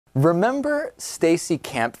Remember Stacey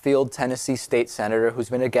Campfield, Tennessee state senator, who's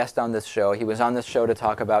been a guest on this show? He was on this show to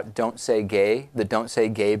talk about Don't Say Gay, the Don't Say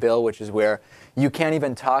Gay bill, which is where you can't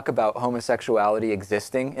even talk about homosexuality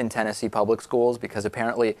existing in Tennessee public schools because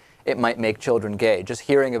apparently it might make children gay, just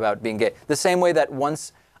hearing about being gay. The same way that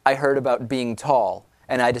once I heard about being tall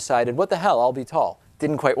and I decided, what the hell, I'll be tall.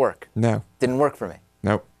 Didn't quite work. No. Didn't work for me.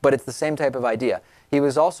 Nope. But it's the same type of idea. He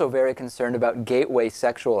was also very concerned about gateway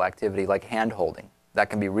sexual activity like hand-holding. That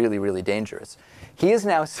can be really, really dangerous. He is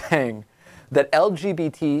now saying that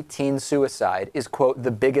LGBT teen suicide is, quote,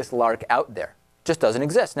 the biggest lark out there. Just doesn't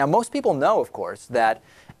exist. Now, most people know, of course, that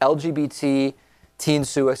LGBT teen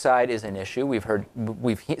suicide is an issue.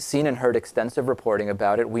 We've seen and heard extensive reporting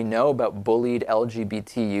about it. We know about bullied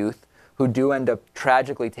LGBT youth who do end up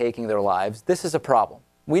tragically taking their lives. This is a problem.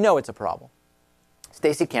 We know it's a problem.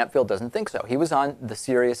 Stacey Campfield doesn't think so. He was on the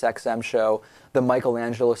SiriusXM show, the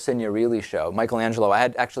Michelangelo Signorile show. Michelangelo, I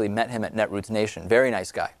had actually met him at Netroots Nation. Very nice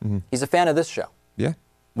guy. Mm-hmm. He's a fan of this show. Yeah.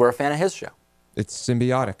 We're a fan of his show. It's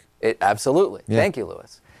symbiotic. Absolutely. Yeah. Thank you,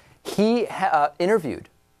 Louis. He interviewed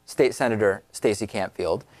State Senator Stacey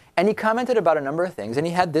Campfield, and he commented about a number of things, and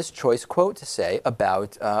he had this choice quote to say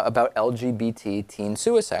about LGBT teen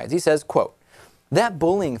suicides. He says, quote, "That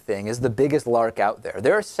bullying thing is the biggest lark out there.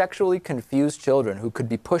 There are sexually confused children who could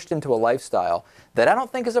be pushed into a lifestyle that I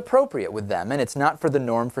don't think is appropriate with them, and it's not for the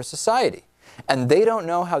norm for society. And they don't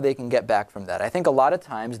know how they can get back from that. I think a lot of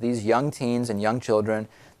times these young teens and young children,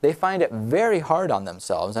 they find it very hard on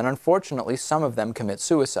themselves, and unfortunately some of them commit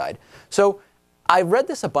suicide." So I read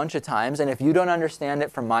this a bunch of times, and if you don't understand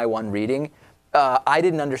it from my one reading, I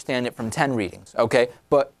didn't understand it from 10 readings, okay?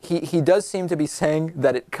 But he does seem to be saying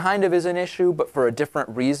that it kind of is an issue, but for a different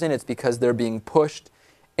reason. It's because they're being pushed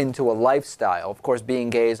into a lifestyle. Of course, being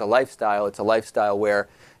gay is a lifestyle. It's a lifestyle where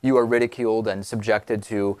you are ridiculed and subjected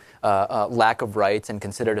to lack of rights and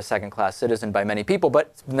considered a second-class citizen by many people.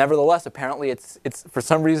 But nevertheless, apparently it's for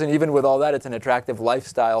some reason, even with all that, it's an attractive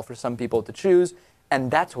lifestyle for some people to choose, and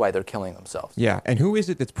that's why they're killing themselves. Yeah, and who is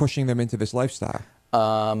it that's pushing them into this lifestyle?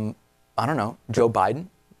 I don't know, Joe Biden?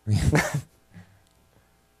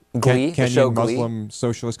 Glee, the show Kenyan Glee. Muslim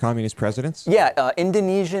socialist communist presidents? Yeah,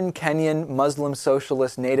 Indonesian, Kenyan, Muslim,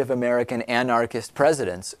 socialist, Native American, anarchist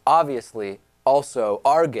presidents obviously also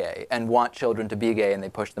are gay and want children to be gay, and they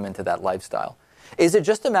push them into that lifestyle. Is it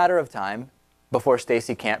just a matter of time before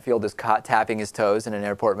Stacey Campfield is caught tapping his toes in an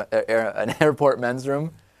airport men's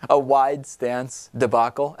room? A wide stance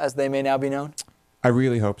debacle, as they may now be known? I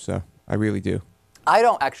really hope so. I really do. I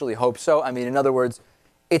don't actually hope so. I mean, in other words,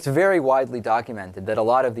 it's very widely documented that a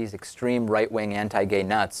lot of these extreme right-wing anti-gay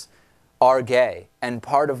nuts are gay, and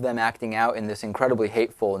part of them acting out in this incredibly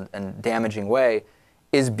hateful and damaging way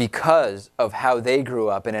is because of how they grew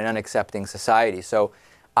up in an unaccepting society. So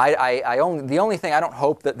the only thing, I don't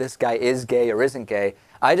hope that this guy is gay or isn't gay.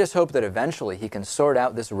 I just hope that eventually he can sort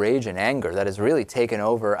out this rage and anger that has really taken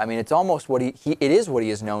over. I mean, it's almost what it is what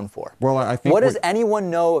he is known for. Well, I think what does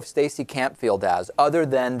anyone know of Stacey Campfield as other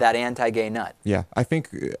than that anti-gay nut? Yeah, I think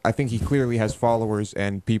he clearly has followers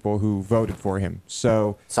and people who voted for him.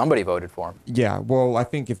 So somebody voted for him. Yeah, well, I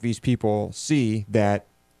think if these people see that,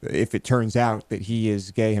 if it turns out that he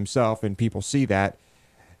is gay himself and people see that,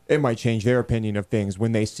 it might change their opinion of things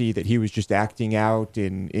when they see that he was just acting out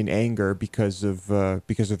in anger because of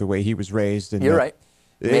the way he was raised. And you're right.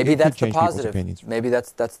 Maybe that's the positive. Opinions. Maybe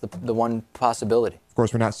that's the one possibility. Of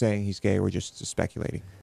course, we're not saying he's gay. We're just speculating.